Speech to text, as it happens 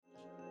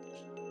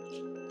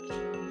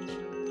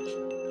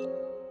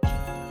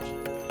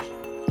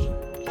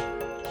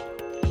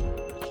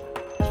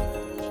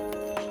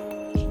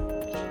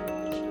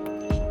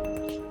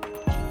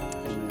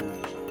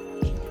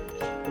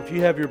If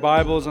you have your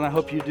Bibles, and I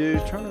hope you do,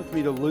 turn with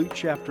me to Luke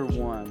chapter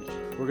 1.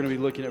 We're going to be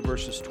looking at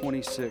verses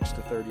 26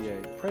 to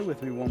 38. Pray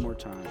with me one more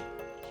time.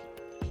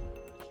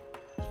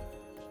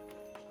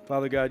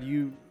 Father God,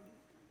 this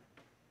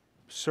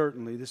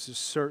is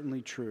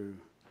certainly true,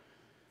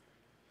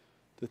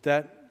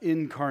 that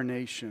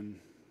incarnation,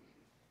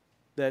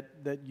 that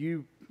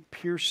you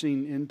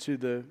piercing into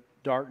the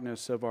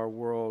darkness of our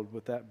world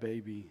with that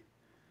baby,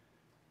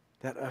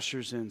 that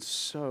ushers in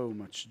so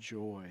much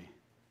joy.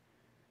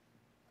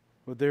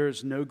 Well, there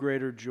is no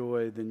greater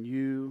joy than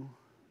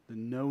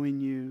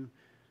knowing you,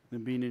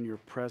 than being in your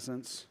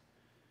presence.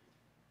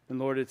 And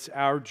Lord, it's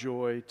our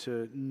joy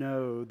to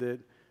know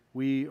that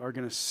we are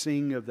going to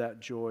sing of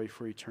that joy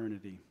for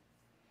eternity.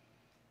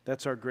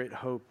 That's our great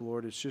hope,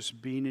 Lord. It's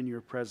just being in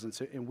your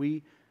presence. And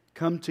we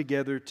come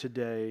together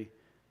today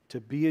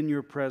to be in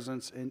your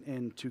presence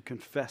and to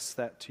confess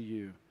that to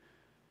you.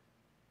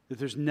 That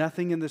there's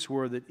nothing in this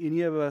world that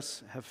any of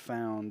us have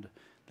found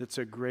that's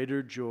a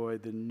greater joy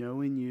than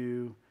knowing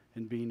you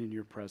and being in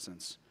your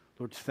presence.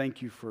 Lord,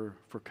 thank you for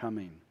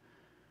coming.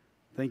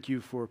 Thank you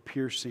for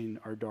piercing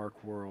our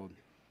dark world,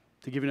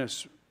 to giving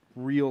us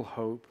real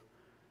hope,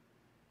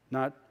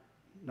 not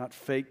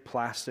fake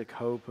plastic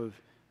hope of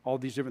all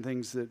these different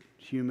things that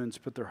humans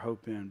put their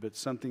hope in, but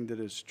something that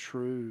is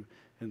true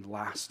and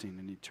lasting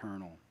and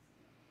eternal.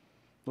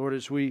 Lord,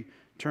 as we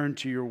turn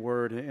to your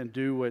word and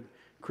do what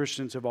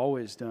Christians have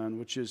always done,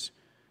 which is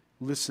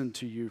listen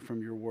to you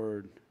from your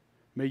word,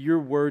 may your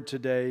word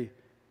today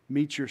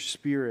meet your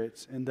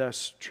spirits and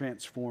thus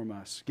transform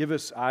us. Give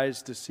us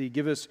eyes to see.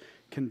 Give us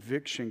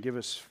conviction. Give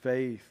us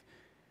faith.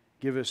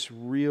 Give us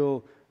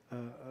real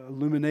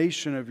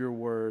illumination of your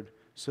word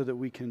so that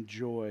we can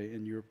joy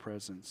in your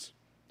presence.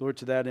 Lord,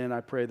 to that end, I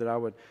pray that I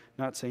would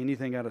not say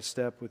anything out of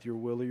step with your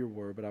will or your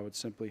word, but I would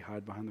simply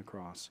hide behind the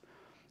cross.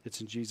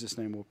 It's in Jesus'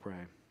 name we'll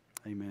pray.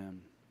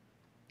 Amen.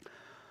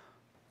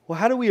 Well,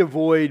 how do we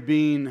avoid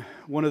being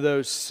one of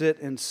those sit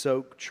and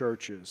soak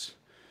churches?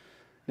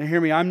 Now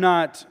hear me, I'm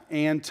not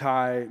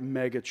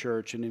anti-mega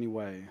church in any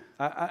way.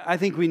 I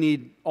think we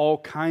need all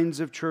kinds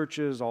of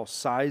churches, all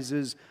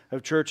sizes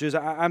of churches.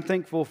 I'm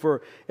thankful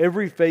for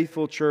every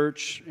faithful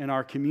church in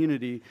our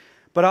community,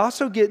 but I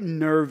also get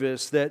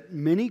nervous that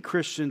many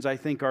Christians, I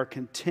think, are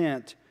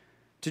content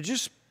to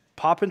just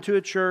pop into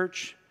a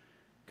church,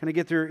 kind of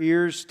get their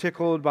ears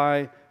tickled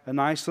by a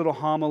nice little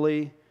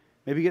homily,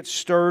 maybe get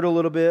stirred a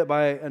little bit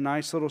by a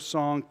nice little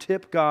song,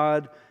 tip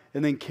God,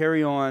 and then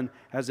carry on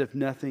as if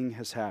nothing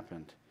has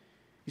happened.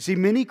 You see,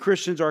 many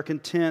Christians are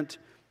content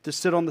to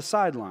sit on the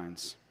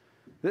sidelines.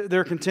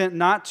 They're content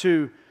not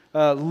to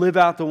live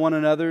out to one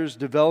another's,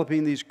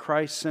 developing these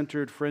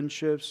Christ-centered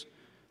friendships.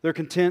 They're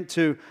content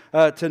to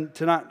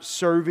not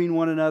serving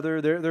one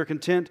another. They're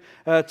content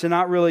to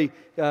not really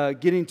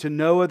getting to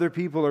know other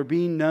people or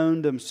being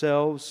known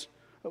themselves.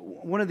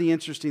 One of the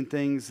interesting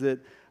things that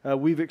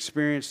we've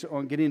experienced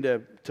on getting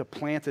to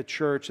plant a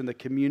church in the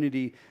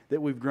community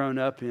that we've grown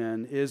up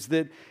in is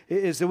that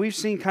we've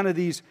seen kind of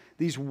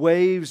these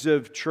waves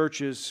of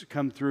churches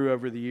come through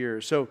over the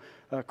years. So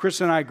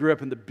Chris and I grew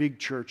up in the big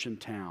church in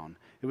town.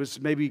 It was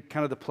maybe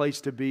kind of the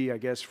place to be, I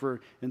guess,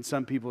 in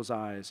some people's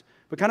eyes.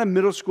 But kind of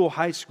middle school,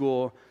 high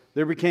school,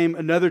 there became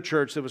another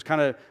church that was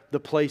kind of the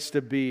place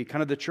to be,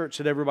 kind of the church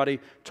that everybody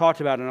talked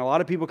about. And a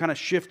lot of people kind of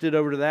shifted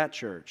over to that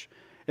church.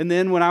 And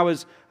then when I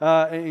was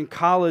in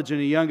college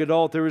and a young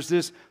adult, there was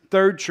this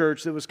third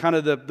church that was kind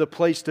of the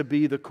place to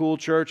be, the cool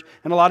church.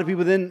 And a lot of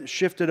people then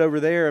shifted over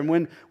there. And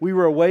when we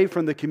were away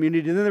from the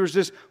community, then there was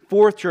this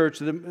fourth church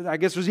that I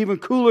guess was even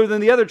cooler than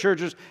the other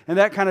churches. And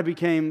that kind of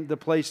became the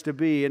place to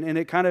be. And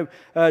it kind of,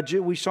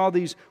 we saw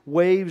these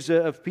waves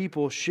of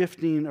people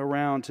shifting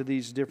around to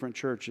these different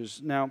churches.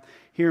 Now,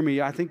 hear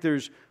me, I think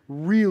there's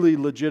really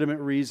legitimate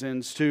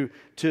reasons to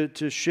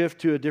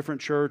shift to a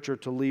different church or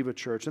to leave a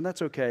church. And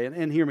that's okay.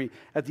 And hear me,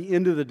 at the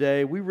end of the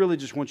day, we really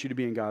just want you to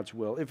be in God's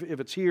will. If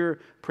it's here,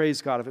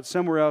 praise God. If it's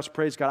somewhere else,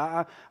 praise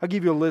God. I'll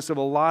give you a list of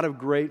a lot of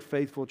great,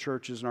 faithful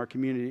churches in our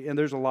community, and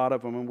there's a lot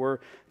of them, and we're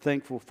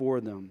thankful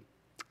for them.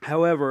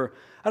 However,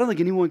 I don't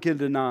think anyone can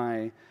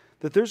deny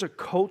that there's a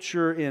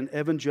culture in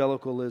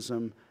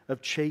evangelicalism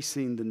of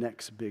chasing the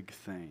next big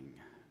thing.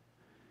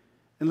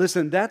 And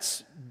listen,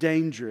 that's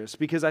dangerous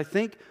because I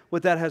think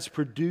what that has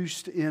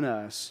produced in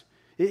us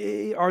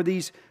are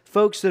these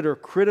folks that are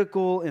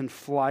critical and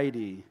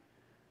flighty,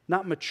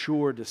 not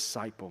mature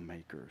disciple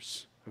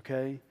makers,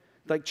 okay?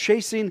 Like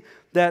chasing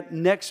that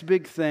next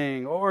big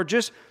thing or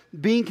just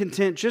being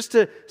content just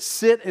to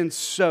sit and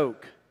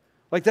soak.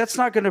 Like that's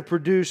not going to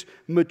produce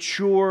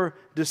mature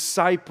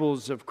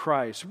disciples of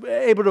Christ,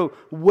 able to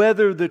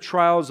weather the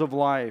trials of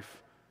life.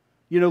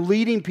 You know,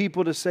 leading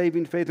people to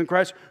saving faith in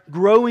Christ,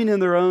 growing in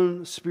their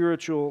own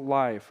spiritual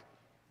life.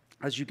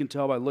 As you can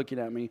tell by looking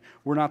at me,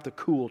 we're not the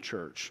cool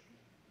church.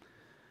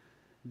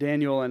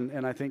 Daniel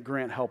and I think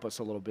Grant help us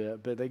a little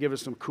bit, but they give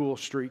us some cool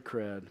street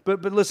cred.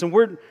 But listen,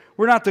 we're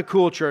not the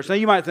cool church. Now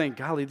you might think,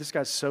 golly, this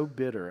guy's so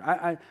bitter.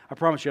 I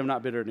promise you I'm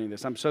not bitter to any of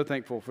this. I'm so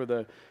thankful for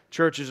the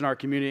churches in our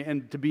community.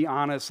 And to be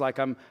honest, like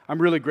I'm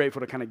really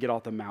grateful to kind of get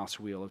off the mouse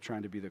wheel of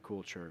trying to be the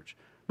cool church.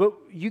 But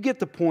you get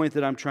the point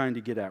that I'm trying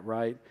to get at,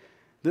 right?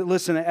 That,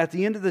 listen, at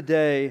the end of the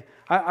day,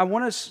 I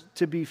want us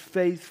to be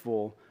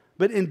faithful.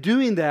 But in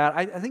doing that,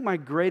 I think my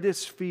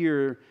greatest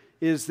fear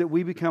is that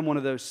we become one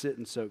of those sit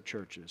and soak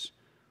churches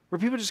where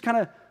people just kind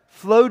of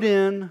float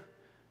in,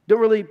 don't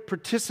really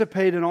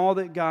participate in all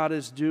that God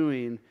is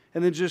doing,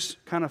 and then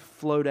just kind of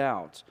float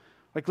out.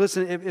 Like,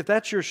 listen, if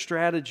that's your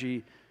strategy,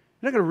 you're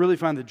not going to really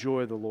find the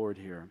joy of the Lord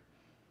here.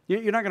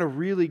 You're not going to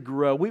really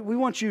grow. We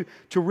want you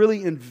to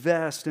really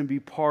invest and be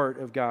part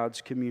of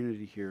God's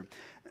community here.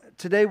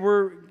 Today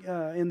we're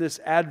in this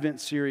Advent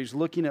series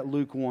looking at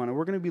Luke 1, and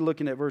we're going to be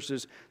looking at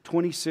verses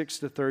 26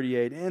 to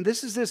 38. And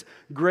this is this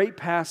great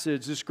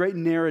passage, this great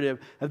narrative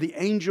of the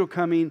angel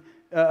coming,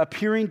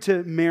 appearing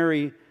to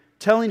Mary,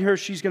 telling her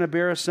she's going to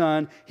bear a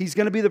son. He's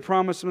going to be the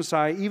promised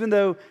Messiah, even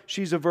though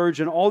she's a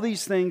virgin. All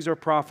these things are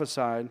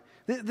prophesied.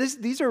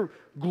 These are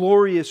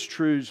glorious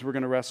truths we're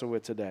going to wrestle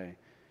with today.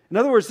 In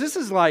other words, this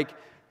is like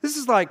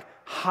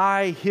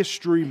high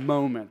history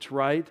moment,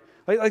 right?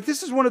 Like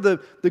this is one of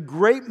the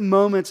great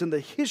moments in the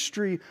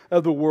history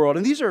of the world.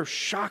 And these are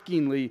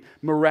shockingly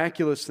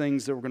miraculous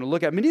things that we're going to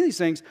look at. Many of these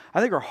things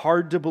I think are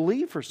hard to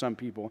believe for some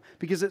people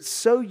because it's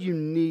so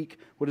unique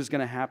what is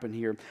going to happen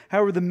here.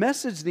 However, the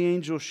message the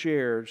angel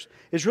shares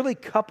is really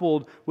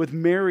coupled with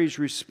Mary's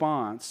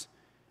response.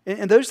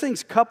 And those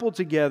things coupled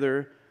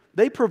together,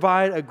 they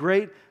provide a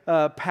great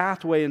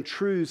pathway and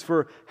truths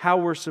for how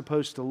we're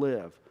supposed to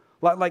live.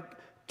 Like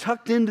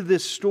tucked into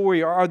this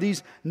story are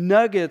these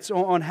nuggets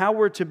on how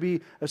we're to be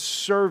a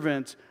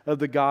servant of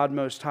the God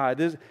Most High.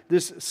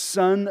 This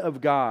Son of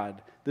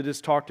God that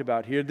is talked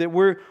about here, that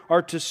we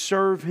are to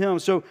serve Him.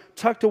 So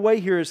tucked away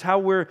here is how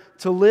we're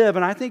to live.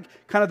 And I think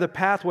kind of the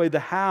pathway, the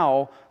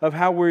how of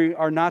how we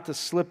are not to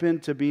slip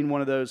into being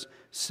one of those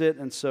sit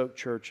and soak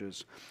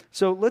churches.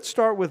 So let's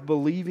start with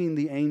believing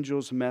the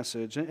angel's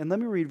message. And let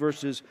me read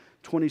verses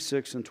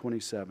 26 and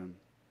 27.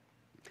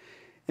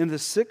 In the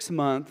 6th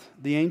month,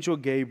 the angel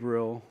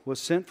Gabriel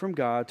was sent from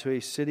God to a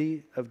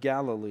city of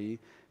Galilee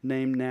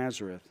named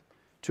Nazareth,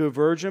 to a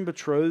virgin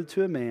betrothed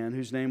to a man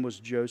whose name was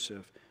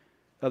Joseph,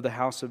 of the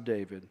house of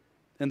David,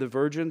 and the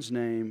virgin's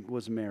name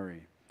was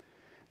Mary.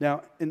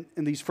 Now, in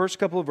these first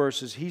couple of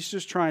verses, he's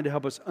just trying to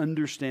help us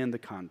understand the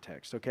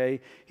context,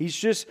 okay? He's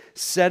just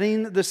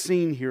setting the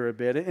scene here a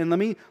bit. And let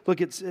me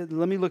look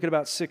at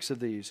about 6 of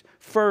these.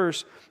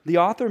 First, the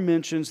author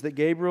mentions that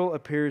Gabriel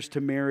appears to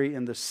Mary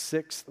in the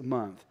 6th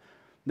month.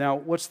 Now,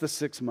 what's the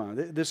 6th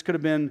month? This could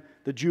have been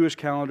the Jewish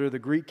calendar, the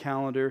Greek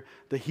calendar,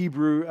 the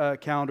Hebrew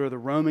calendar, the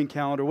Roman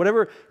calendar,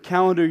 whatever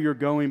calendar you're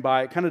going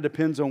by. It kind of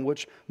depends on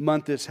which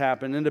month this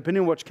happened. And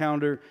depending on which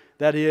calendar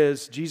that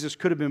is, Jesus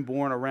could have been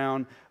born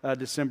around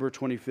December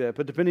 25th.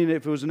 But depending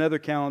if it was another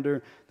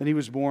calendar, then he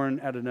was born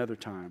at another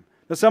time.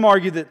 Now, some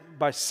argue that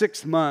by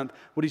 6th month,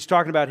 what he's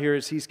talking about here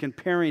is he's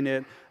comparing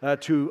it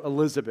to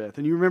Elizabeth.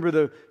 And you remember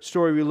the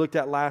story we looked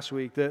at last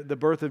week, the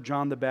birth of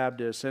John the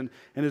Baptist and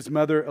his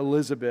mother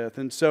Elizabeth.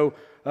 And so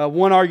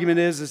one argument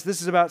is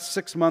this is about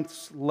 6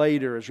 months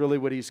later is really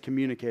what he's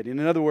communicating.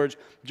 In other words,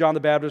 John the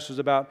Baptist was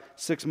about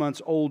 6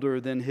 months older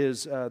than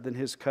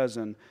his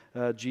cousin,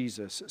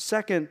 Jesus.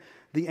 Second,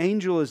 the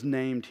angel is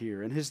named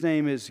here, and his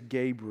name is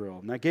Gabriel.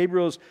 Now,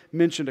 Gabriel's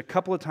mentioned a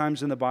couple of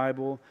times in the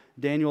Bible,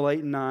 Daniel 8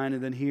 and 9,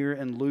 and then here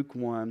in Luke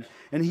 1.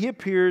 And he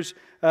appears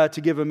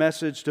to give a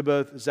message to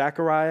both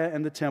Zechariah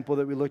and the temple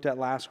that we looked at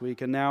last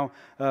week, and now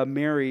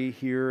Mary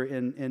here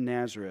in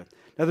Nazareth.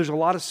 Now, there's a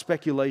lot of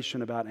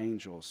speculation about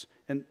angels,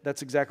 and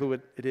that's exactly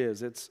what it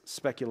is. It's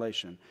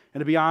speculation.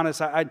 And to be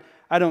honest, I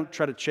don't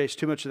try to chase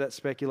too much of that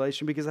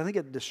speculation because I think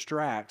it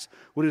distracts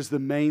what is the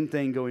main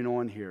thing going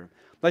on here.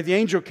 Like the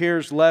angel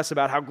cares less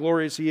about how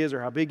glorious he is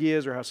or how big he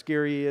is or how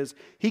scary he is.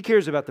 He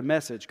cares about the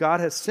message. God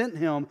has sent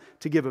him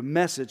to give a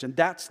message, and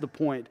that's the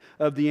point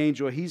of the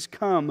angel. He's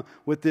come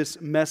with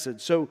this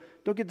message. So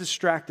don't get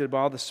distracted by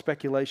all the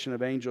speculation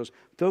of angels.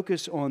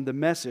 Focus on the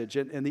message,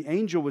 and the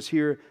angel was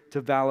here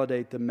to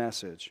validate the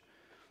message.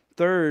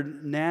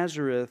 Third,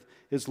 Nazareth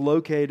is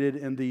located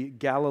in the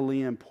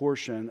Galilean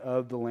portion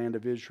of the land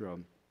of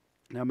Israel.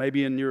 Now,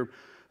 maybe in your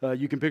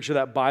you can picture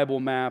that Bible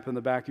map in the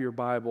back of your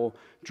Bible.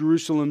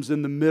 Jerusalem's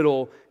in the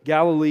middle.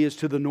 Galilee is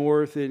to the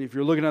north. And if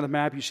you're looking at the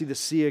map, you see the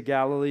Sea of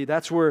Galilee.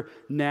 That's where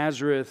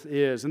Nazareth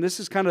is. And this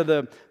is kind of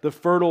the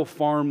fertile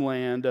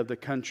farmland of the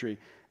country.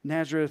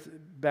 Nazareth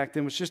back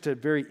then was just a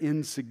very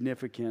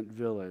insignificant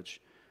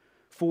village.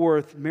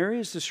 Fourth,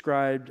 Mary is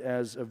described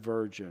as a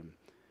virgin.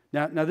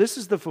 Now, this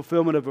is the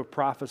fulfillment of a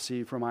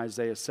prophecy from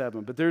Isaiah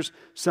 7, but there's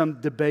some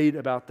debate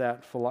about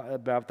that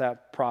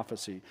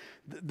prophecy.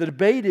 The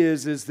debate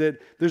is that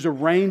there's a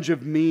range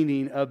of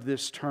meaning of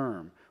this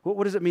term.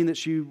 What does it mean that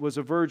she was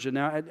a virgin?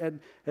 Now,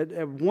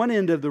 at one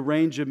end of the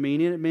range of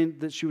meaning, it meant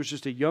that she was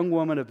just a young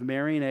woman of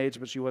marrying age,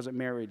 but she wasn't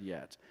married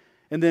yet.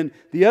 And then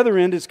the other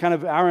end is kind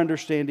of our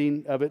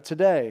understanding of it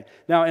today.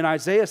 Now, in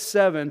Isaiah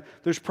 7,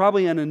 there's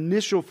probably an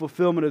initial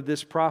fulfillment of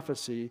this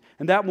prophecy,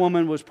 and that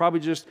woman was probably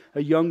just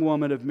a young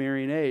woman of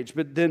marrying age.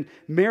 But then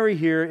Mary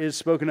here is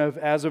spoken of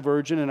as a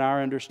virgin in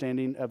our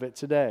understanding of it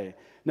today.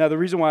 Now, the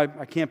reason why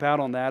I camp out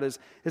on that is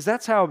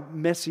that's how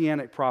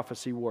messianic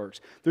prophecy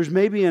works. There's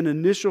maybe an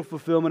initial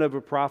fulfillment of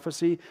a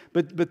prophecy,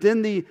 but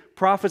then the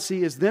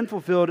prophecy is then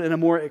fulfilled in a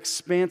more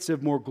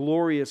expansive, more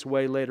glorious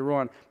way later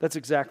on. That's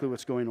exactly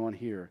what's going on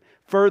here.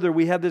 Further,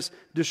 we have this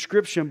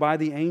description by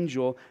the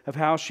angel of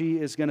how she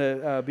is going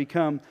to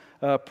become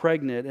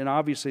pregnant, and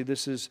obviously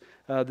this is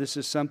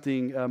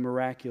something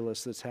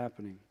miraculous that's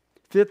happening.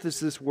 Fifth is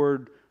this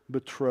word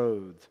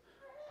betrothed.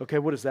 Okay,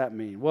 what does that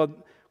mean? Well,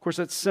 of course,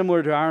 that's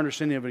similar to our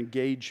understanding of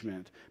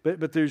engagement,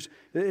 but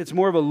it's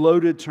more of a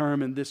loaded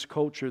term in this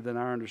culture than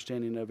our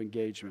understanding of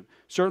engagement.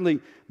 Certainly,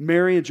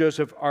 Mary and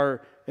Joseph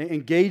are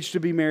engaged to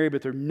be married,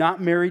 but they're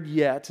not married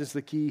yet, is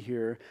the key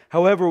here.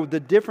 However, the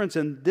difference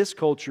in this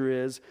culture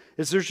is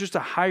there's just a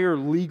higher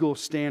legal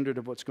standard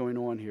of what's going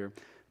on here.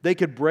 They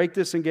could break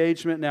this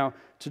engagement. Now,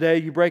 today,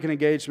 you break an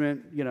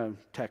engagement,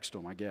 text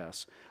them, I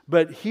guess.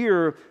 But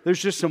here,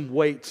 there's just some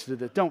weight to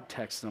that. Don't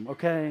text them,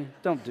 okay?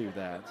 Don't do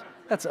that.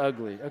 That's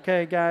ugly,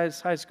 okay,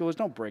 guys? High schoolers,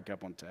 don't break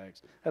up on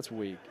text. That's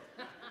weak.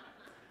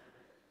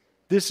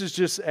 This is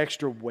just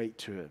extra weight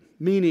to it.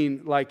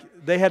 Meaning,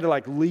 they had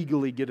to,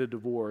 legally get a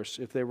divorce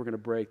if they were going to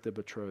break the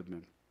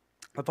betrothment.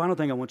 The final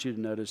thing I want you to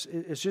notice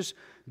is just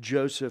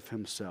Joseph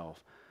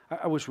himself.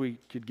 I wish we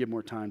could give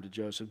more time to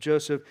Joseph.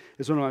 Joseph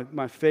is one of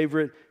my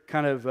favorite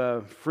kind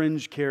of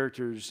fringe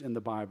characters in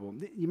the Bible.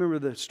 You remember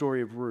the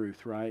story of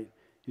Ruth, right?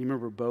 You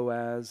remember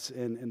Boaz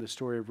in the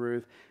story of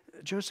Ruth?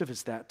 Joseph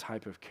is that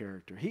type of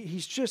character.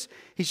 He's just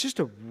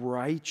a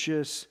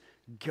righteous,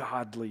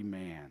 godly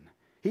man.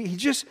 He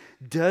just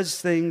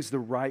does things the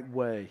right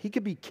way. He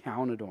could be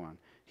counted on.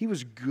 He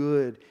was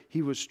good.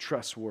 He was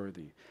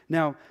trustworthy.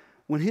 Now,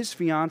 when his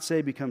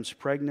fiancée becomes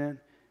pregnant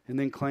and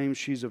then claims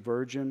she's a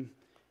virgin,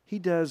 he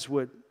does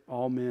what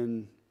all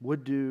men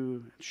would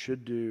do,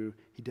 should do.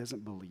 He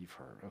doesn't believe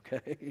her,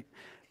 okay?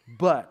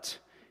 But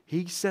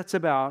he sets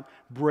about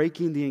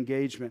breaking the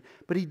engagement,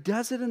 but he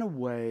does it in a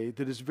way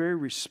that is very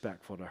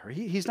respectful to her.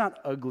 He's not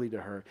ugly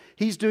to her.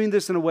 He's doing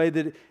this in a way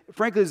that,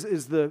 frankly,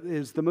 is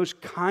the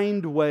most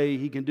kind way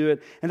he can do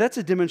it, and that's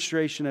a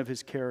demonstration of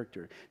his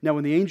character. Now,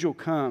 when the angel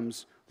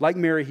comes, like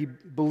Mary, he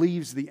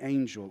believes the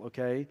angel,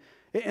 okay?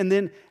 And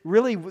then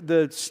really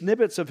the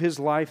snippets of his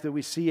life that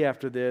we see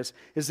after this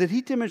is that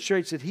he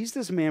demonstrates that he's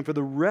this man for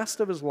the rest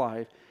of his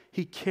life.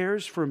 He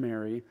cares for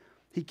Mary.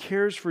 He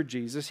cares for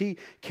Jesus. He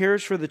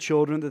cares for the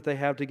children that they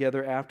have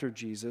together after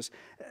Jesus.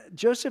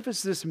 Joseph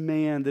is this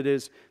man that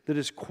is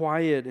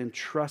quiet and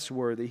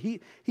trustworthy.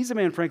 He's a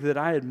man, frankly, that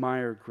I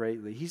admire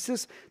greatly. He's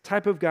this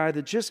type of guy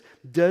that just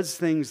does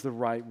things the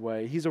right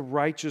way. He's a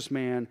righteous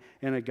man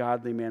and a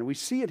godly man. We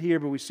see it here,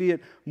 but we see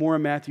it more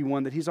in Matthew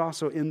 1, that he's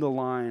also in the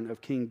line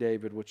of King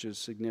David, which is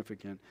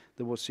significant,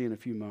 that we'll see in a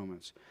few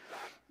moments.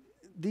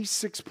 These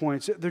 6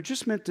 points, they're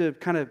just meant to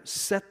kind of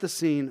set the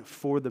scene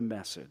for the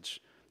message.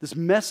 This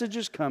message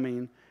is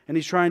coming, and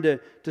he's trying to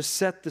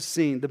set the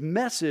scene. The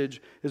message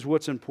is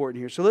what's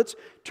important here. So let's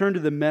turn to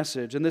the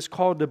message, and this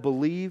call to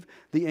believe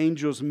the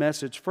angel's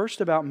message, first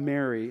about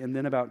Mary and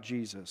then about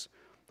Jesus.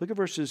 Look at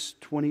verses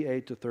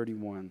 28 to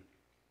 31.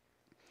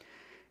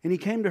 And he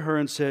came to her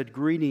and said,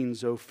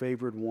 "Greetings, O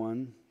favored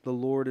one, the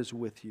Lord is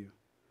with you."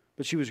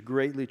 But she was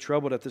greatly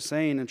troubled at the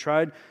saying and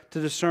tried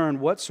to discern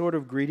what sort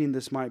of greeting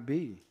this might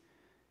be.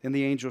 And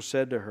the angel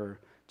said to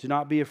her, "Do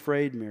not be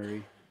afraid,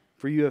 Mary,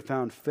 for you have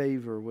found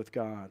favor with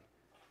God.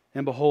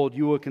 And behold,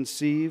 you will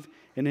conceive,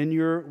 and in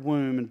your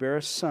womb and bear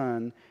a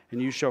son,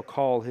 and you shall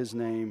call his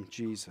name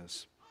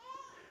Jesus."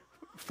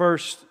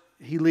 First,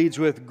 he leads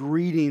with,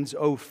 "Greetings,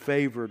 O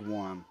favored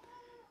one."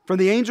 From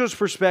the angel's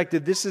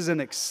perspective, this is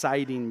an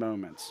exciting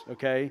moment,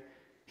 okay?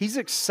 He's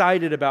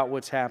excited about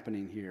what's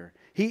happening here.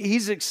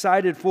 He's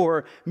excited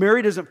for her.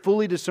 Mary doesn't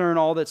fully discern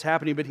all that's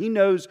happening, but he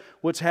knows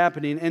what's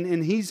happening,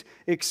 and he's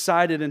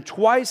excited. And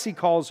twice he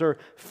calls her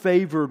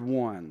favored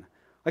one.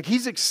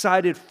 He's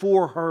excited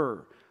for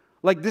her.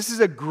 This is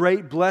a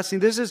great blessing.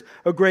 This is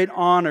a great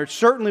honor.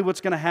 Certainly what's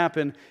going to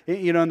happen,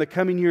 in the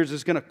coming years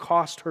is going to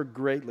cost her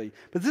greatly.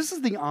 But this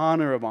is the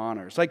honor of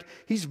honors.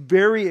 He's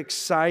very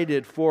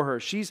excited for her.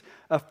 She's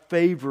a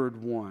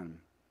favored one.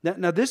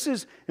 Now this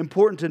is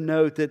important to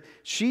note that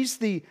she's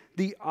the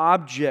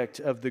object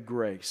of the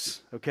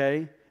grace,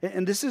 okay?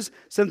 And this is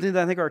something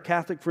that I think our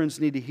Catholic friends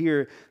need to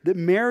hear, that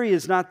Mary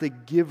is not the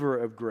giver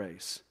of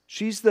grace.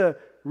 She's the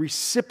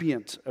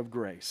recipient of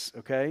grace,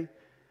 okay?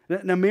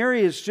 Now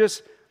Mary is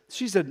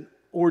she's an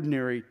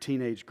ordinary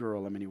teenage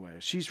girl in many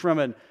ways. She's from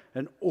an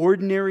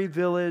ordinary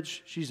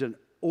village. She's an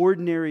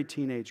ordinary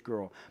teenage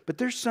girl. But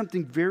there's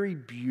something very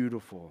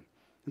beautiful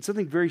and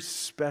something very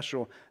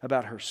special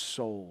about her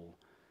soul.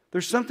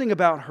 There's something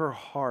about her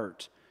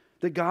heart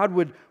that God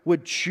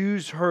would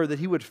choose her, that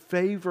He would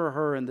favor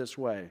her in this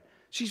way.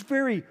 She's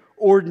very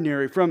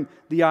ordinary from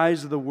the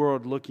eyes of the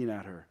world looking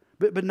at her.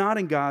 But not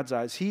in God's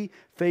eyes. He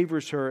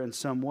favors her in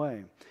some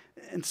way.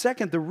 And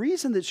second, the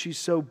reason that she's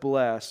so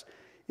blessed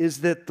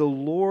is that the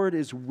Lord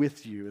is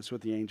with you, is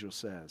what the angel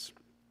says.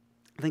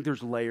 I think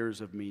there's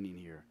layers of meaning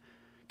here.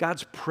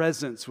 God's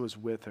presence was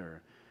with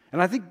her.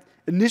 And I think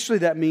initially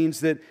that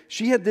means that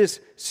she had this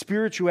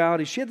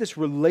spirituality, she had this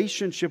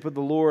relationship with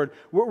the Lord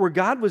where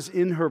God was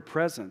in her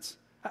presence.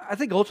 I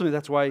think ultimately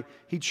that's why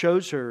He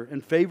chose her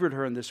and favored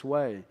her in this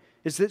way,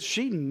 is that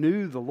she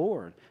knew the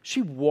Lord.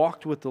 She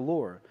walked with the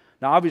Lord.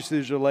 Now, obviously,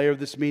 there's a layer of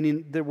this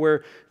meaning that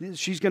where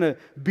she's going to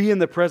be in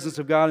the presence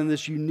of God in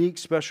this unique,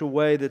 special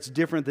way that's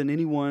different than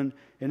anyone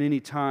in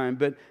any time.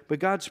 But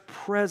God's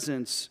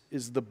presence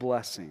is the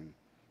blessing.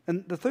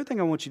 And the third thing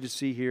I want you to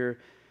see here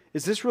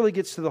is this really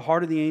gets to the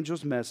heart of the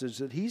angel's message,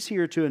 that he's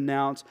here to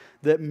announce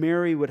that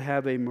Mary would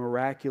have a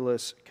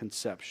miraculous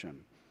conception.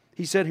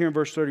 He said here in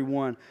verse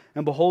 31,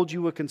 "And behold,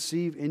 you will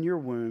conceive in your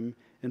womb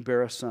and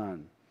bear a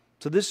son."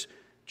 So this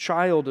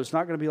child is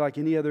not going to be like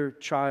any other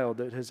child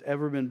that has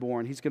ever been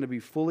born. He's going to be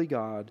fully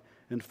God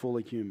and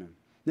fully human.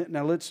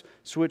 Now let's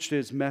switch to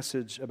his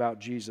message about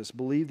Jesus.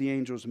 Believe the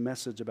angel's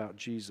message about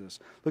Jesus.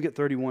 Look at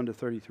 31 to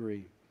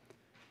 33.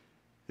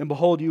 "And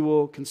behold, you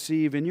will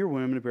conceive in your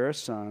womb and bear a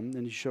son,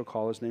 and you shall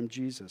call his name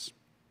Jesus.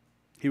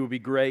 He will be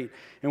great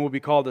and will be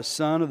called the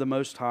Son of the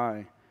Most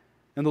High.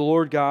 And the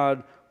Lord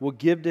God will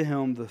give to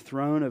him the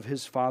throne of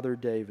his father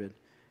David,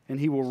 and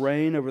he will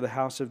reign over the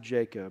house of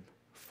Jacob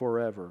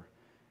forever.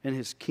 In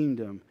his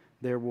kingdom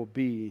there will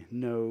be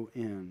no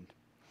end."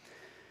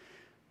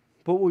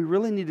 But what we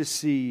really need to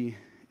see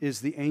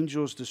is the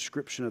angel's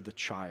description of the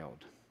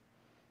child.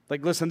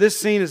 Like, listen, this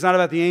scene is not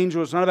about the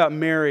angel, it's not about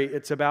Mary,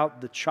 it's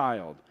about the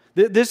child.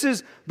 This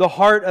is the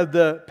heart of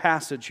the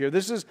passage here.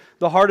 This is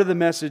the heart of the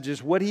message,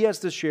 is what he has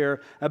to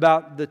share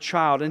about the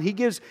child. And he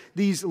gives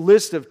these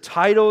list of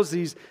titles,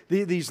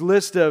 these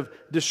list of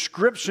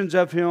descriptions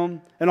of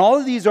him. And all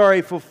of these are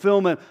a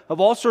fulfillment of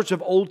all sorts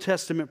of Old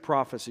Testament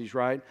prophecies,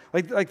 right?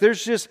 Like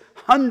there's just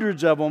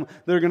hundreds of them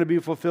that are going to be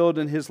fulfilled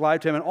in his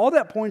lifetime. And all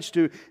that points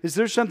to is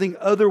there's something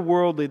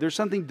otherworldly, there's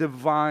something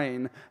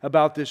divine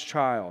about this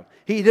child.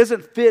 He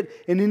doesn't fit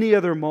in any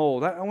other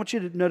mold. I want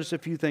you to notice a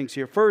few things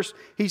here. First,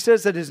 he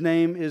says that his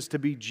name is to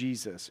be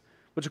Jesus,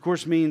 which of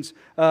course means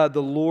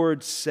the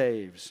Lord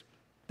saves.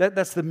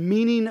 That's the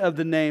meaning of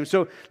the name.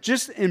 So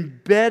just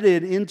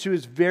embedded into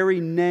his very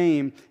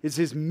name is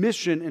his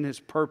mission and his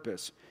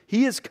purpose.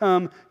 He has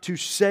come to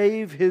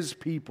save his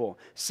people.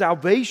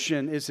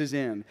 Salvation is his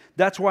end.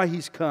 That's why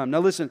he's come. Now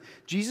listen,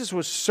 Jesus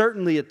was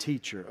certainly a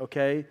teacher,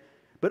 okay?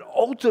 But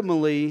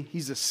ultimately,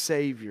 he's a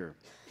Savior.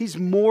 He's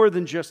more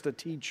than just a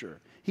teacher.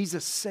 He's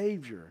a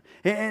Savior.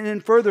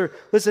 And further,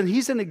 listen,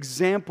 he's an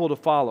example to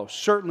follow.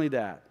 Certainly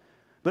that.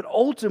 But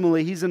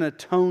ultimately, he's an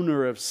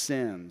atoner of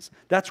sins.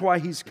 That's why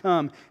he's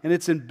come, and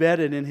it's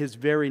embedded in his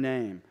very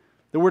name.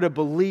 That we're to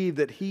believe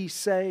that he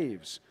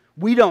saves.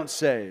 We don't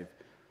save.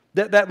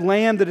 That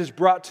lamb that is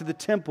brought to the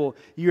temple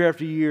year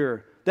after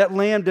year, that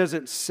lamb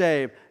doesn't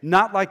save.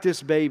 Not like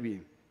this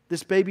baby.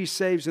 This baby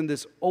saves in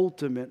this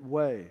ultimate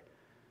way.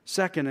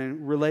 Second,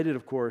 and related,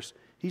 of course,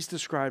 he's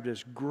described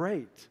as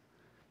great.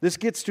 This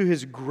gets to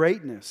his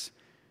greatness.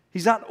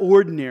 He's not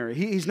ordinary.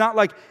 He's not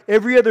like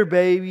every other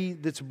baby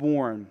that's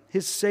born.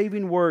 His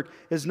saving work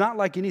is not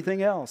like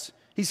anything else.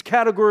 He's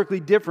categorically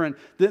different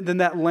than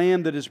that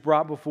lamb that is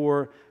brought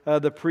before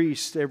the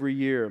priest every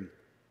year.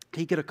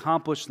 He could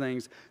accomplish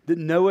things that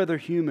no other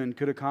human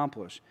could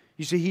accomplish.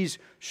 You see, he's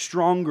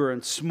stronger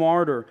and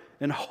smarter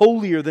and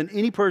holier than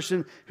any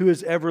person who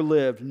has ever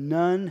lived.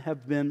 None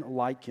have been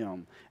like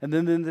him. And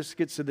then this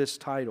gets to this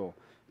title.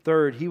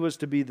 Third, he was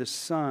to be the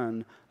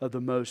Son of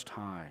the Most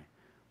High.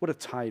 What a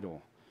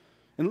title.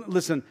 And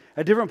listen,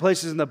 at different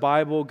places in the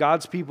Bible,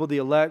 God's people, the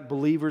elect,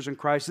 believers in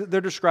Christ,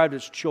 they're described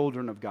as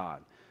children of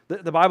God.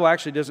 The Bible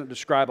actually doesn't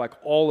describe like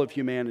all of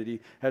humanity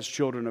as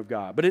children of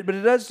God. But it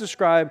does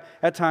describe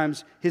at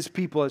times his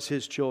people as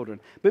his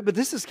children. But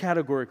this is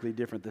categorically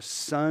different. The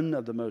Son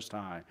of the Most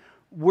High.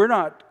 We're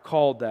not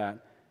called that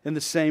in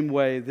the same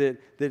way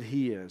that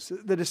he is.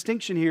 The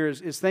distinction here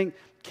is think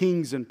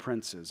kings and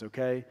princes,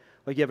 okay?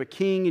 Like you have a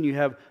king and you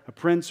have a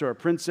prince or a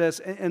princess,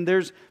 and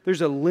there's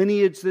a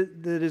lineage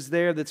that is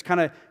there that's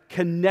kind of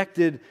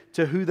connected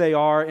to who they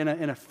are in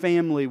a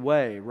family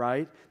way,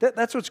 right?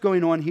 That's what's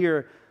going on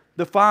here.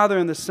 The Father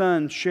and the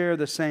Son share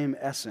the same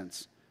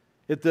essence.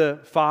 If the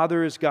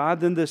Father is God,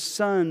 then the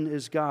Son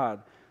is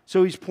God.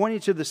 So he's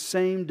pointing to the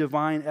same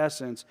divine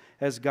essence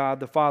as God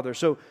the Father.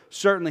 So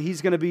certainly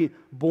he's going to be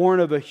born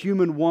of a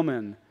human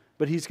woman,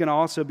 but he's going to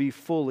also be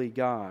fully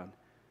God.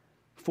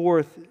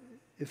 Fourth,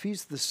 if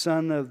he's the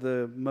Son of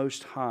the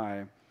Most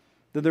High,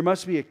 then there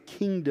must be a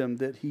kingdom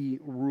that he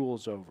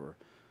rules over.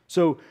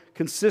 So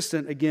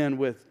consistent, again,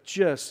 with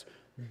just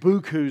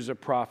bukus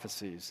of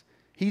prophecies.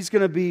 He's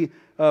going to be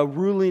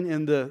ruling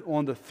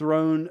on the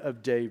throne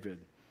of David.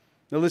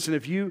 Now listen,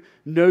 if you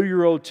know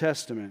your Old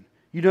Testament,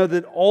 you know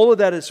that all of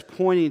that is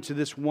pointing to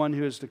this one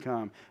who is to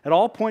come. It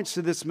all points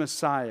to this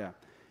Messiah.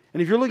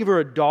 And if you're looking for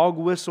a dog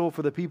whistle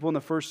for the people in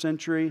the first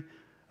century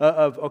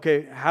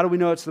okay, how do we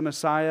know it's the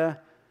Messiah?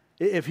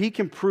 If he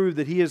can prove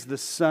that he is the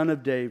Son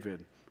of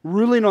David,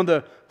 ruling on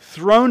the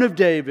throne of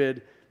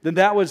David, then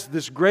that was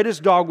this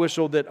greatest dog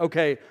whistle that,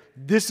 okay,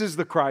 this is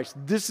the Christ,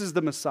 this is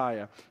the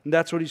Messiah. And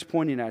that's what he's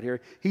pointing at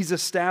here. He's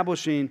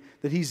establishing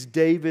that he's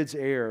David's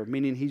heir,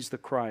 meaning he's the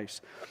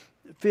Christ.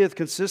 Fifth,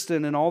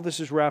 consistent, and all this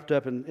is wrapped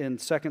up in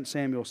 2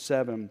 Samuel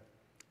 7,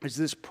 is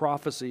this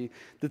prophecy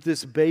that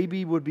this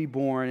baby would be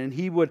born and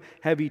he would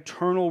have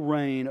eternal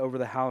reign over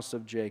the house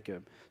of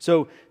Jacob.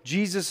 So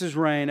Jesus'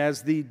 reign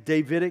as the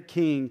Davidic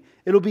king,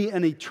 it'll be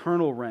an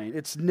eternal reign.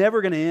 It's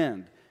never going to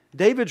end.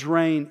 David's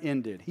reign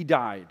ended. He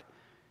died.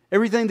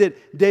 Everything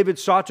that David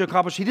sought to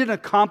accomplish, he didn't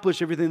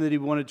accomplish everything that he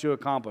wanted to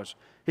accomplish.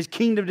 His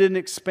kingdom didn't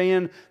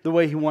expand the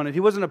way he wanted. He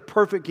wasn't a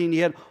perfect king. He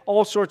had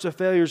all sorts of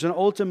failures, and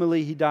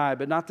ultimately he died.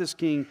 But not this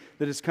king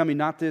that is coming,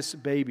 not this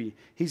baby.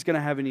 He's going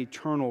to have an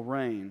eternal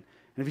reign.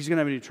 And if he's going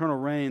to have an eternal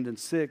reign, then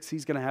 6,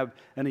 he's going to have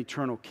an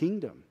eternal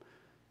kingdom.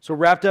 So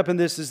wrapped up in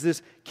this is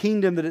this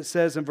kingdom that it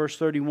says in verse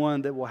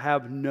 31 that will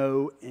have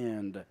no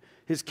end.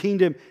 His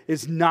kingdom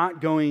is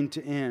not going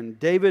to end.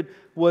 David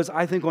was,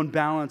 I think, on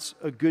balance,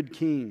 a good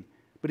king.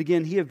 But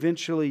again, he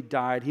eventually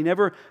died. He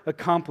never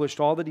accomplished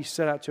all that he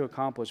set out to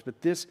accomplish.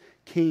 But this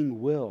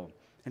king will.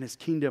 And his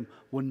kingdom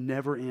will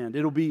never end.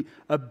 It'll be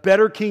a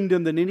better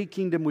kingdom than any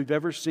kingdom we've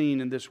ever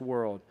seen in this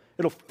world.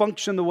 It'll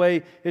function the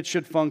way it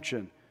should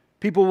function.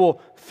 People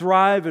will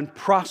thrive and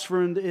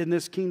prosper in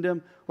this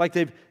kingdom like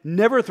they've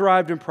never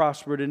thrived and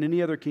prospered in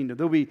any other kingdom.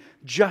 There'll be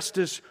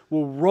justice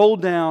will roll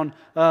down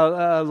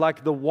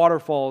like the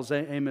waterfalls,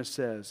 Amos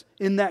says.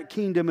 In that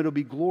kingdom, it'll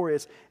be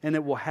glorious and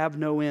it will have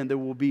no end. There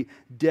will be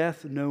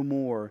death no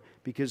more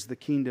because the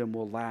kingdom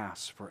will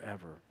last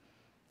forever.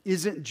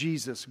 Isn't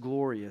Jesus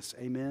glorious?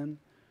 Amen?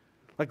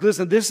 Like,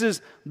 listen, this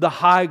is the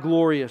high,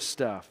 glorious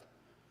stuff.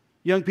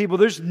 Young people,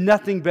 there's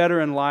nothing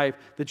better in life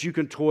that you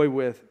can toy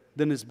with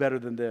than is better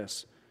than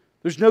this.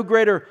 There's no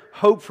greater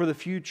hope for the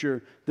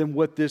future than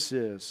what this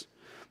is.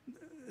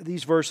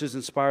 These verses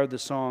inspired the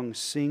song,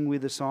 Sing We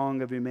the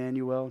Song of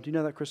Emmanuel. Do you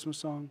know that Christmas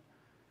song?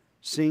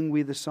 Sing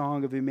we the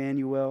song of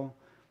Emmanuel.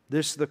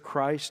 This the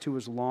Christ who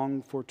was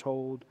long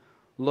foretold.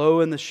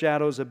 Lo, in the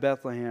shadows of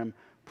Bethlehem,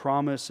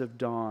 promise of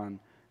dawn,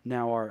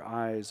 now our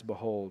eyes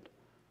behold.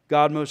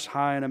 God most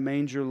high in a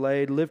manger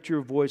laid, lift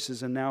your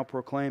voices and now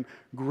proclaim,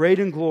 great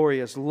and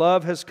glorious,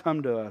 love has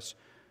come to us.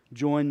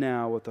 Join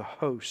now with the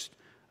host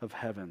of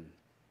heaven.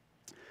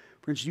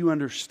 Friends, do you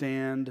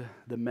understand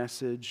the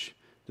message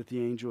that the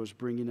angel is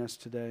bringing us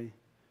today?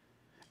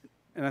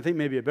 And I think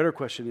maybe a better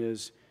question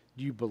is,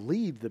 do you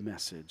believe the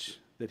message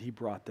that he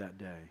brought that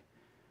day?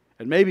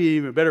 And maybe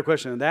even a better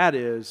question than that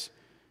is,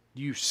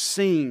 do you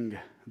sing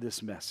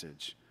this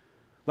message?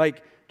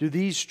 Like, do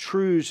these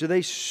truths, do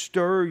they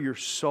stir your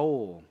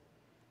soul?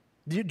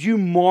 Do you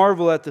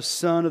marvel at the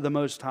Son of the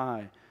Most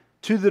High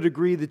to the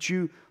degree that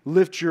you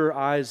lift your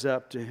eyes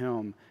up to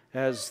Him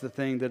as the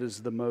thing that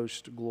is the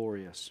most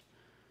glorious?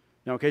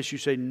 Now, in case you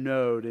say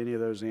no to any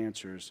of those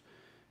answers,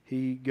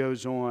 he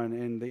goes on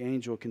and the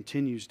angel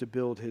continues to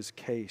build his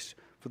case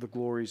for the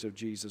glories of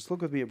Jesus.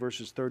 Look with me at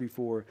verses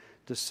 34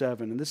 to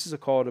 7. And this is a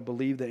call to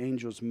believe the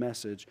angel's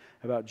message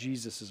about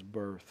Jesus'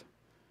 birth.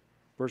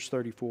 Verse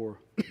 34.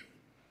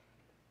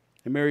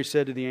 And Mary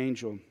said to the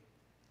angel,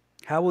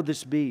 how will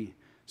this be,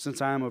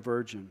 since I am a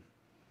virgin?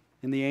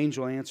 And the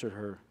angel answered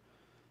her,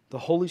 the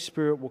Holy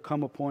Spirit will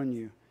come upon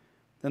you,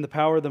 and the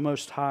power of the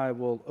Most High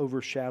will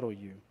overshadow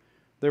you.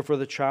 Therefore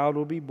the child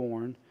will be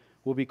born,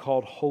 will be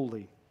called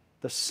Holy,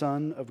 the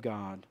Son of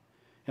God.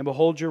 And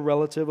behold, your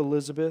relative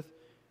Elizabeth,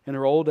 in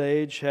her old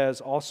age,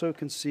 has also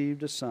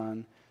conceived a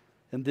son,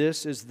 and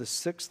this is the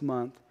 6th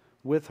month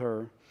with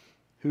her,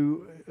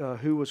 who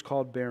was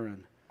called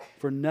barren.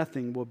 For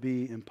nothing will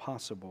be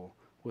impossible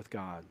with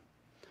God.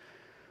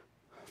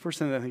 First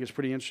thing that I think is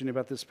pretty interesting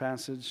about this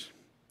passage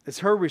is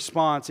her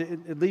response,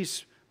 at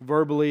least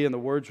verbally and the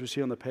words we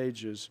see on the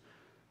pages,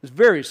 is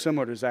very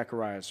similar to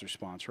Zechariah's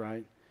response,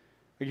 right?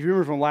 Like if you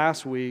remember from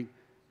last week,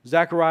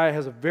 Zechariah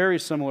has a very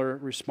similar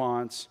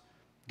response.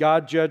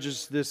 God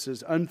judges this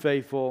as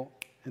unfaithful,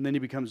 and then he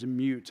becomes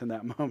mute in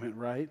that moment,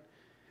 right?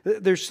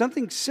 There's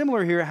something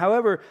similar here.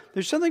 However,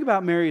 there's something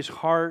about Mary's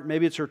heart,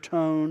 maybe it's her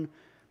tone,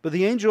 but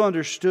the angel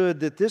understood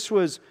that this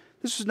was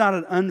not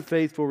an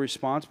unfaithful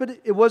response, but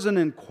it was an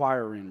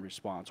inquiring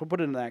response. We'll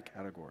put it in that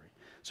category.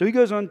 So he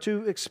goes on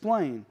to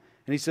explain,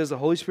 and he says, the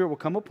Holy Spirit will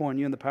come upon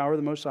you, and the power of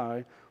the Most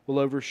High will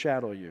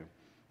overshadow you.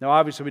 Now,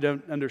 obviously, we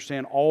don't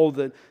understand all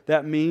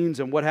that means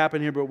and what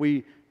happened here, but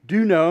we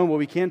do know, and what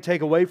we can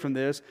take away from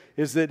this,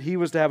 is that he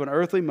was to have an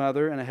earthly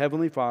mother and a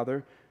heavenly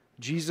father.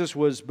 Jesus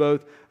was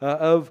both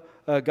of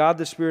God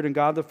the Spirit and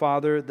God the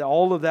Father.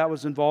 All of that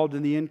was involved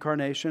in the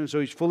incarnation, and so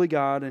he's fully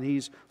God and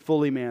he's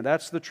fully man.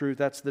 That's the truth.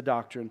 That's the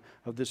doctrine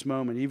of this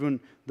moment, even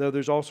though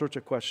there's all sorts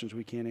of questions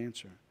we can't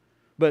answer.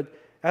 But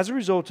as a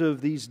result of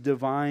these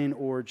divine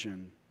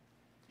origin,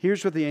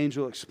 here's what the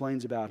angel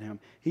explains about him.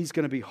 He's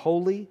going to be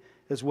holy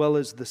as well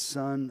as the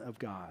Son of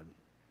God.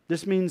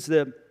 This means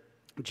that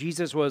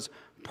Jesus was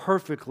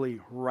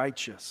perfectly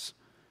righteous.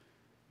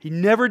 He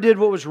never did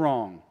what was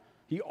wrong.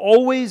 He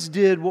always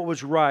did what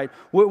was right.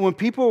 When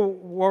people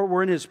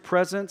were in his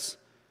presence,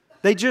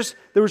 there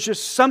was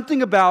just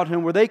something about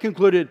him where they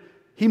concluded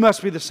he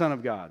must be the Son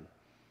of God.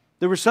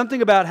 There was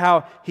something about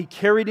how he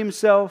carried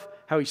himself,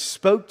 how he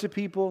spoke to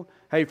people,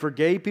 how he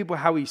forgave people,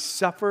 how he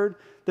suffered,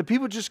 the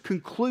people just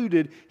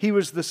concluded he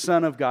was the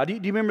Son of God. Do you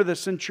remember the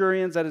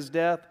centurions at his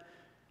death?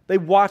 They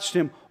watched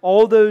him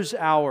all those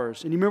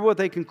hours. And you remember what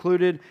they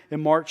concluded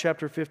in Mark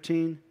chapter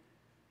 15?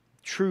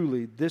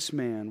 Truly, this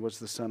man was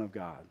the Son of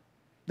God.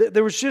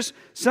 There was just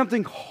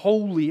something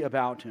holy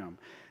about him.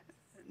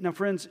 Now,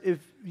 friends, if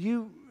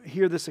you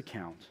hear this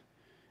account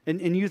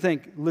and you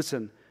think,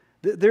 listen,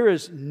 there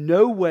is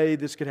no way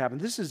this could happen.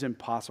 This is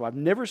impossible. I've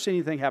never seen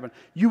anything happen.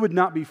 You would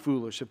not be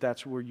foolish if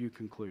that's where you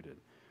concluded.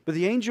 But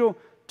the angel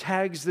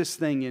tags this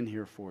thing in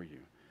here for you.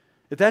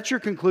 If that's your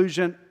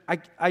conclusion,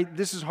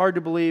 this is hard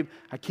to believe.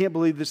 I can't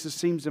believe this. This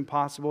seems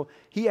impossible.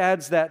 He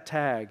adds that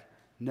tag,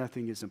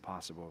 nothing is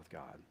impossible with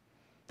God.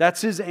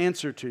 That's his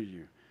answer to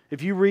you.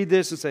 If you read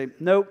this and say,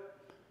 nope,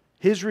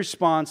 his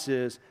response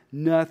is,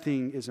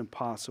 nothing is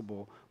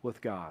impossible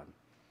with God.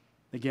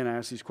 Again, I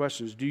ask these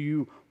questions. Do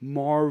you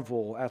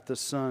marvel at the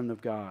Son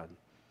of God?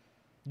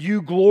 Do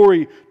you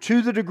glory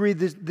to the degree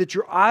that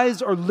your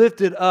eyes are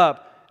lifted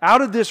up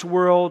out of this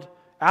world,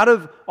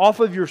 off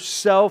of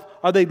yourself?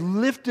 Are they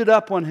lifted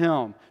up on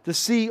Him to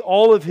see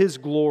all of His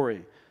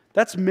glory?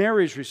 That's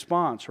Mary's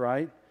response,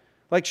 right?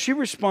 Like she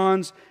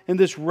responds in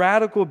this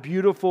radical,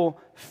 beautiful,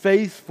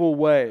 faithful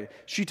way.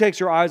 She takes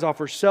her eyes off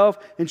herself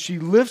and she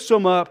lifts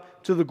them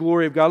up to the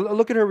glory of God.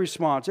 Look at her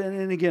response.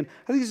 And again,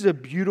 I think this is a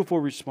beautiful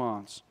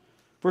response.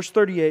 Verse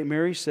 38,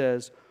 Mary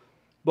says,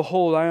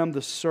 "Behold, I am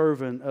the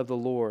servant of the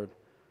Lord.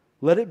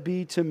 Let it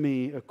be to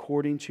me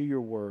according to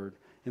your word."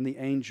 And the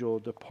angel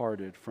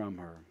departed from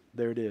her.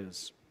 There it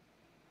is.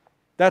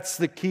 That's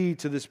the key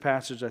to this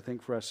passage, I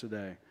think, for us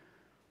today.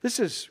 This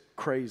is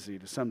crazy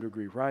to some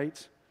degree,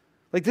 right?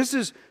 Like this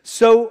is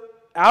so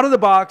out of the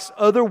box,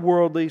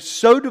 otherworldly,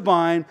 so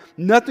divine.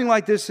 Nothing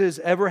like this has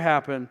ever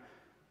happened.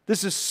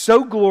 This is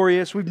so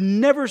glorious. We've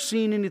never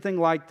seen anything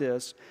like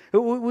this.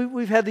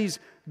 We've had these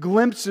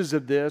glimpses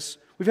of this.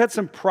 We've had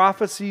some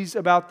prophecies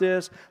about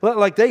this.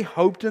 Like they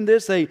hoped in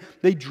this. They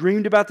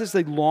dreamed about this.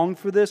 They longed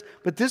for this.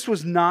 But this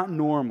was not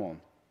normal.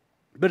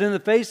 But in the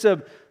face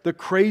of the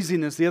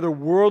craziness, the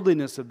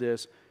otherworldliness of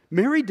this,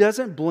 Mary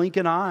doesn't blink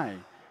an eye.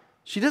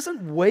 She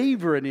doesn't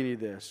waver at any of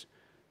this.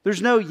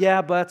 There's no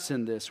yeah buts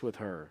in this with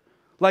her.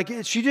 Like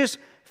she just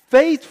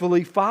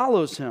faithfully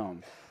follows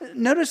him.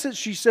 Notice that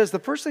she says, the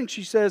first thing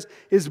she says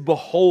is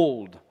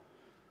behold.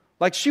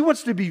 Like she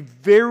wants to be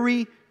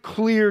very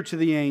clear to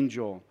the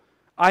angel.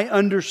 I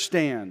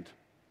understand.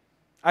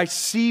 I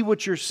see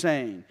what you're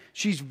saying.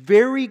 She's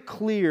very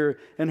clear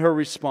in her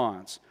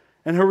response.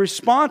 And her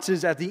response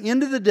is, at the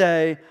end of the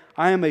day,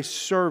 I am a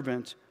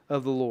servant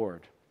of the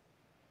Lord.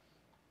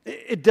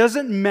 It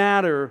doesn't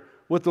matter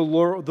what the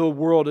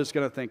world is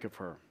going to think of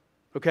her.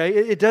 Okay?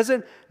 It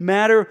doesn't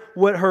matter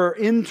what her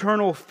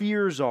internal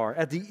fears are.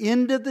 At the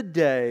end of the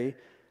day,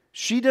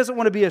 she doesn't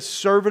want to be a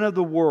servant of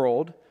the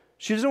world.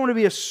 She doesn't want to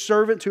be a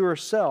servant to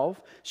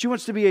herself. She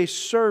wants to be a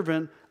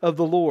servant of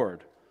the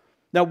Lord.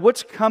 Now,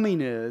 what's coming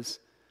is,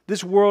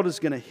 this world is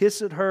going to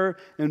hiss at her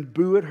and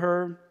boo at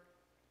her,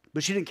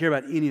 but she didn't care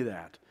about any of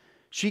that.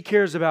 She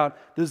cares about,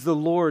 does the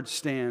Lord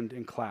stand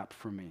and clap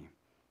for me?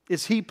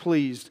 Is He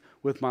pleased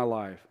with my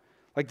life?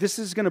 Like this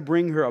is going to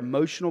bring her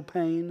emotional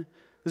pain.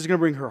 This is going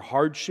to bring her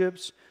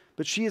hardships.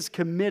 But she is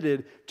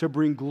committed to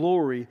bring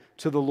glory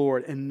to the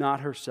Lord and not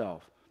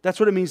herself. That's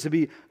what it means to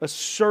be a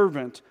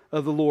servant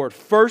of the Lord.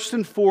 First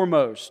and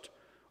foremost,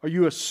 are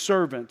you a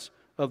servant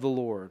of the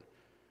Lord?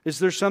 Is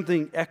there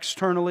something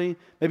externally,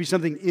 maybe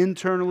something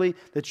internally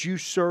that you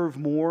serve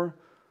more?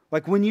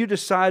 Like when you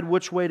decide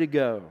which way to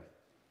go,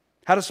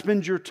 how to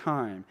spend your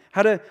time,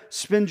 how to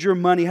spend your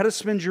money, how to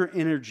spend your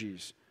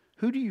energies,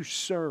 who do you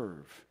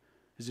serve?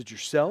 Is it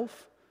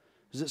yourself?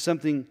 Is it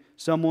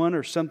someone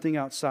or something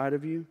outside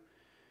of you?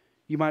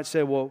 You might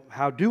say, well,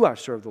 how do I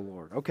serve the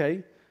Lord?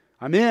 Okay,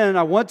 I'm in,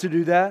 I want to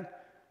do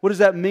that. What does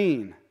that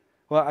mean?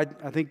 Well,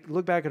 I think,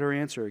 look back at her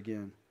answer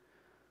again.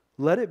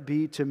 Let it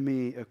be to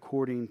me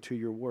according to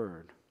your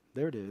word.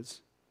 There it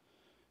is.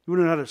 You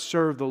want to know how to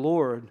serve the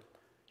Lord.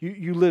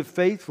 You live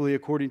faithfully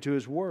according to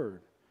His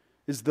word.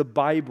 Is the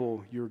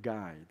Bible your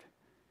guide?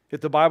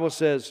 If the Bible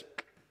says,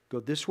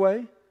 go this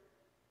way,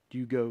 do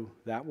you go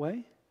that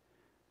way?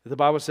 If the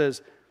Bible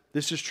says,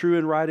 this is true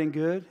and right and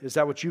good, is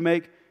that what you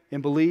make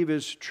and believe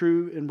is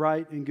true and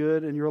right and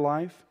good in your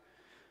life?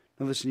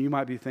 Now listen, you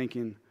might be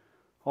thinking,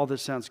 all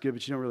this sounds good,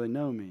 but you don't really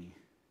know me.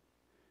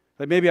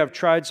 Like maybe I've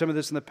tried some of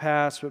this in the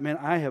past, but man,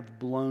 I have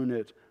blown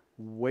it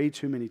way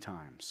too many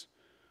times.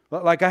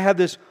 Like I have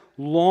this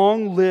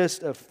long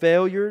list of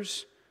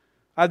failures.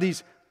 I have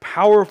these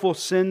powerful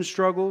sin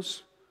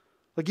struggles.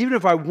 Like even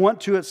if I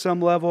want to at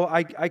some level,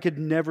 I could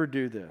never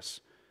do this.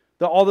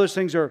 All those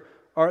things are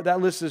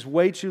that list is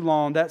way too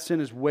long. That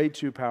sin is way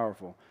too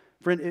powerful.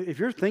 Friend, if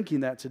you're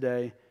thinking that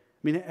today, I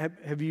mean,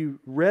 have you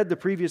read the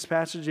previous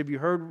passage? Have you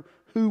heard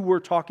who we're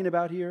talking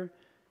about here?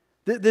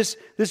 This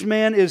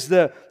man is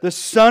the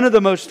Son of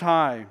the Most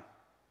High.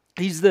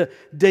 He's the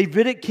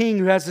Davidic king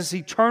who has this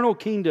eternal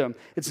kingdom.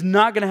 It's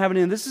not going to have an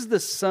end. This is the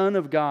Son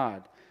of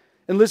God.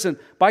 And listen,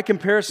 by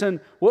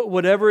comparison,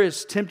 whatever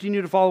is tempting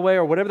you to fall away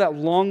or whatever that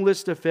long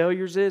list of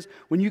failures is,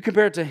 when you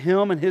compare it to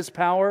Him and His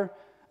power,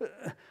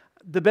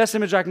 the best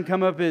image I can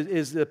come up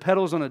is the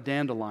petals on a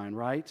dandelion,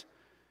 right?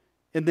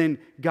 And then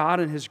God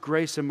and His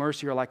grace and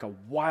mercy are like a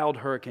wild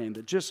hurricane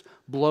that just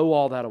blow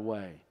all that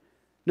away.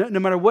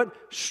 No matter what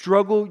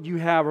struggle you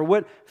have or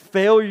what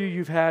failure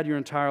you've had your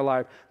entire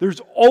life,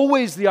 there's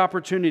always the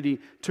opportunity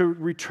to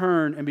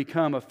return and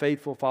become a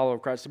faithful follower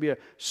of Christ, to be a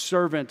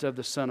servant of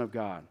the Son of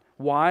God.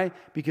 Why?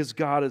 Because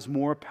God is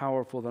more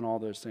powerful than all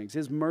those things.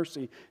 His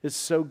mercy is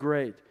so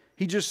great.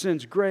 He just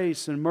sends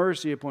grace and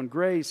mercy upon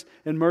grace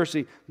and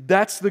mercy.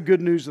 That's the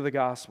good news of the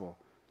gospel.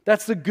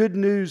 That's the good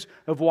news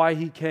of why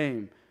He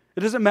came.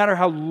 It doesn't matter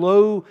how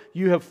low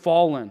you have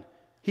fallen.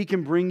 He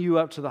can bring you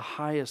up to the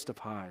highest of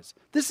highs.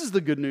 This is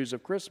the good news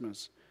of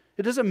Christmas.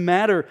 It doesn't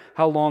matter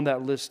how long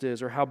that list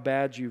is or how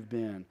bad you've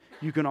been.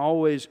 You can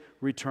always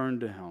return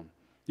to Him.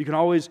 You can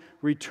always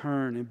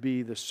return and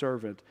be the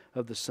servant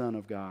of the Son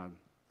of God.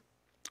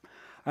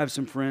 I have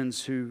some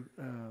friends who,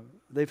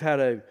 they've had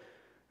a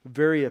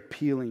very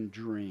appealing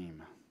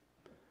dream.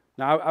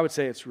 Now, I would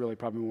say it's really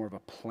probably more of a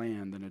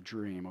plan than a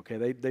dream, okay?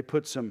 They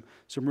put some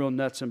real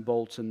nuts and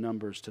bolts and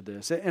numbers to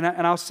this. And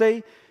I'll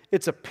say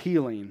it's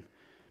appealing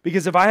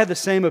because if I had the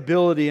same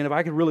ability and if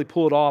I could really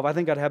pull it off, I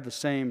think I'd have the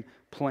same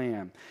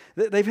plan.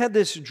 They've had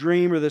this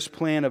dream or this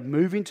plan of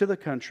moving to the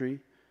country,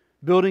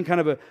 building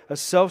kind of a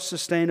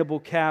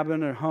self-sustainable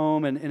cabin or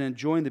home and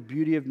enjoying the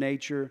beauty of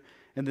nature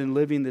and then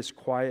living this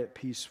quiet,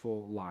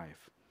 peaceful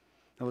life.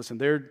 Now listen,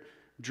 their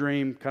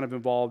dream kind of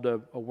involved a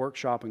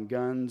workshop and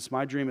guns.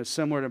 My dream is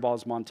similar. It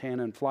involves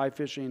Montana and fly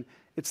fishing.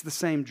 It's the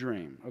same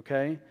dream,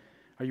 okay?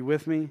 Are you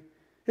with me?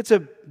 It's a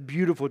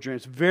beautiful dream.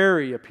 It's a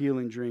very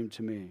appealing dream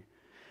to me.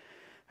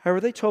 However,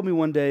 they told me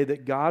one day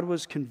that God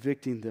was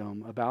convicting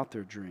them about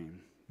their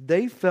dream.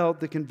 They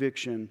felt the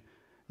conviction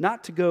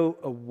not to go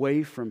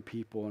away from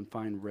people and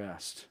find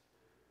rest,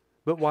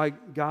 but why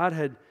God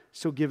had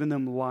still given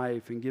them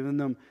life and given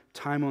them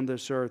time on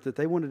this earth, that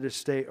they wanted to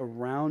stay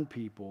around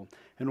people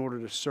in order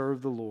to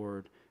serve the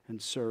Lord and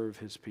serve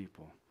His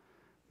people.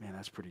 Man,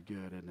 that's pretty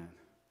good, isn't it?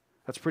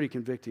 That's pretty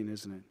convicting,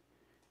 isn't it?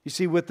 You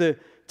see, with the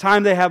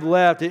time they have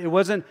left, it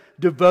wasn't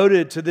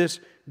devoted to this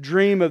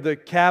dream of the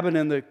cabin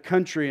in the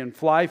country and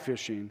fly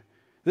fishing.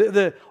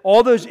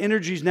 All those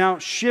energies now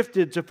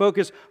shifted to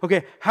focus,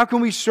 okay, how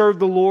can we serve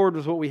the Lord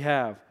with what we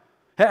have?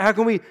 How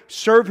can we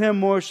serve Him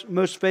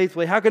most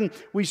faithfully? How can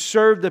we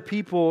serve the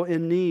people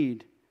in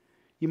need?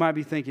 You might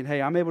be thinking,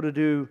 hey, I'm able to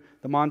do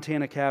the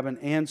Montana cabin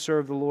and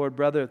serve the Lord.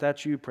 Brother, if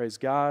that's you, praise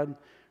God.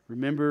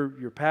 Remember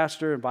your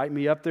pastor, invite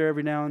me up there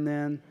every now and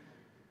then.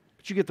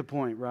 But you get the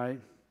point, right?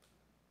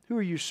 Who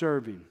are you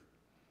serving?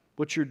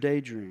 What's your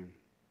daydream?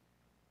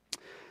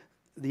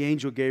 The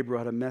angel Gabriel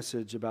had a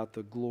message about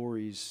the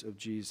glories of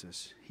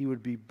Jesus. He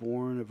would be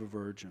born of a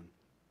virgin,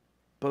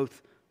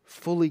 both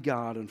fully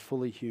God and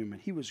fully human.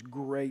 He was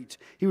great.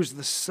 He was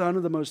the Son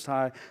of the Most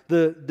High,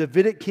 the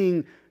Davidic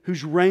king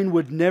whose reign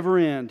would never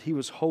end. He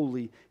was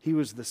holy. He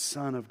was the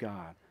Son of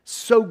God.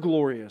 So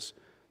glorious.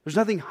 There's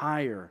nothing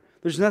higher.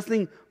 There's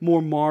nothing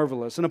more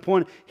marvelous. And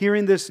upon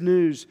hearing this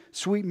news,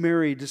 sweet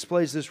Mary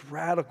displays this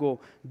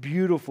radical,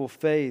 beautiful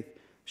faith.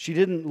 She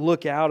didn't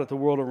look out at the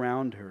world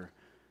around her.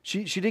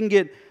 She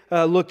didn't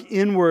look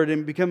inward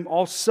and become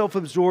all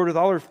self-absorbed with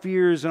all her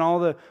fears and all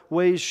the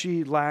ways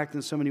she lacked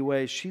in so many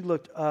ways. She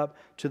looked up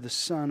to the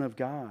Son of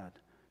God.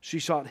 She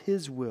sought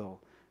His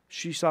will.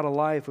 She sought a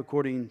life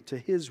according to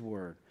His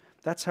word.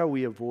 That's how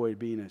we avoid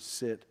being a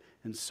sit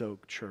and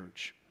soak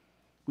church.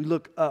 We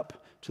look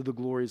up to the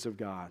glories of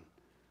God.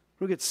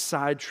 We don't get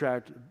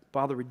sidetracked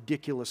by the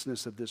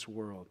ridiculousness of this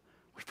world.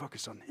 We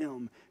focus on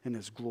Him and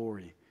His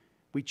glory.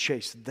 We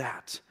chase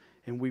that,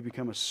 and we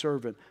become a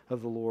servant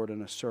of the Lord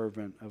and a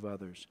servant of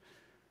others.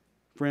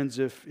 Friends,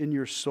 if in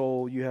your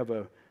soul you have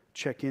a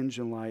check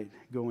engine light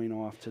going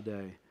off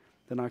today,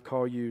 then I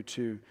call you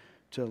to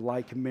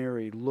like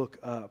Mary, look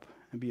up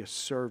and be a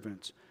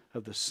servant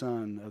of the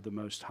Son of the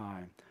Most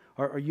High.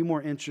 Are you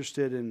more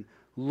interested in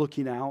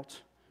looking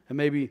out and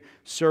maybe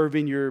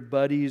serving your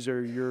buddies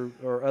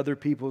or other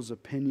people's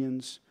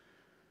opinions?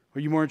 Are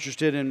you more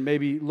interested in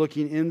maybe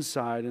looking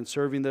inside and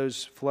serving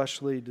those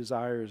fleshly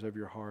desires of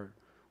your heart?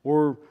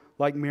 Or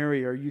like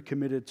Mary, are you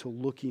committed to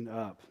looking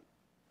up?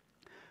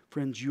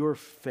 Friends, you're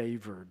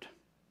favored.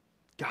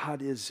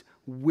 God is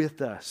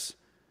with us.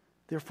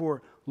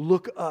 Therefore,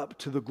 look up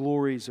to the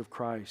glories of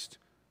Christ.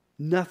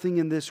 Nothing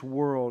in this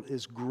world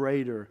is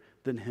greater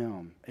than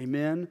Him.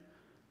 Amen?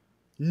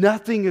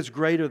 Nothing is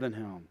greater than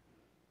Him.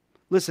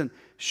 Listen,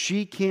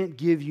 she can't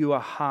give you a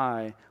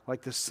high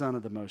like the Son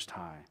of the Most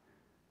High.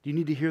 Do you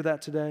need to hear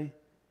that today?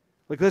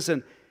 Like,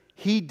 listen,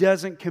 He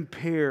doesn't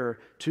compare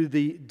to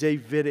the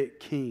Davidic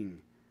king.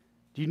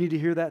 Do you need to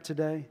hear that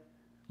today?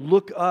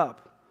 Look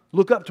up.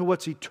 Look up to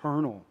what's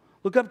eternal.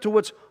 Look up to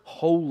what's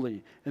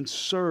holy and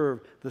serve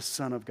the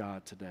Son of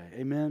God today.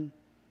 Amen?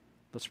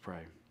 Let's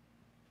pray.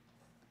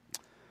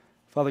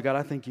 Father God,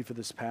 I thank You for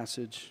this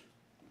passage.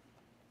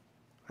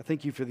 I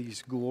thank You for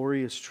these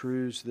glorious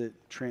truths that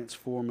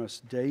transform us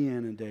day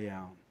in and day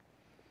out.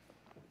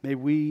 May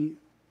we,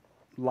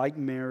 like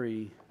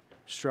Mary,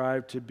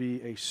 strive to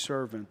be a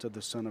servant of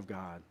the Son of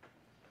God.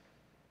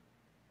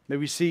 May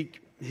we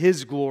seek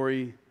His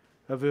glory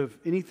of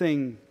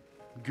anything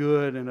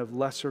good and of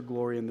lesser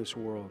glory in this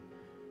world.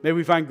 May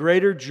we find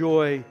greater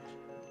joy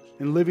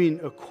in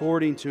living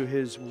according to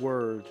His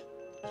Word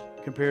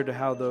compared to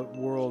how the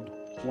world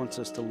wants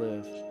us to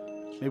live.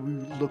 May we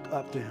look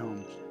up to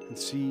Him and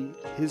see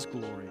His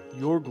glory,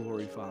 your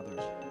glory, Father,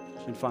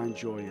 and find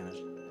joy in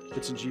it.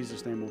 It's in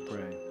Jesus' name we'll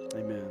pray.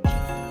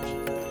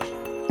 Amen.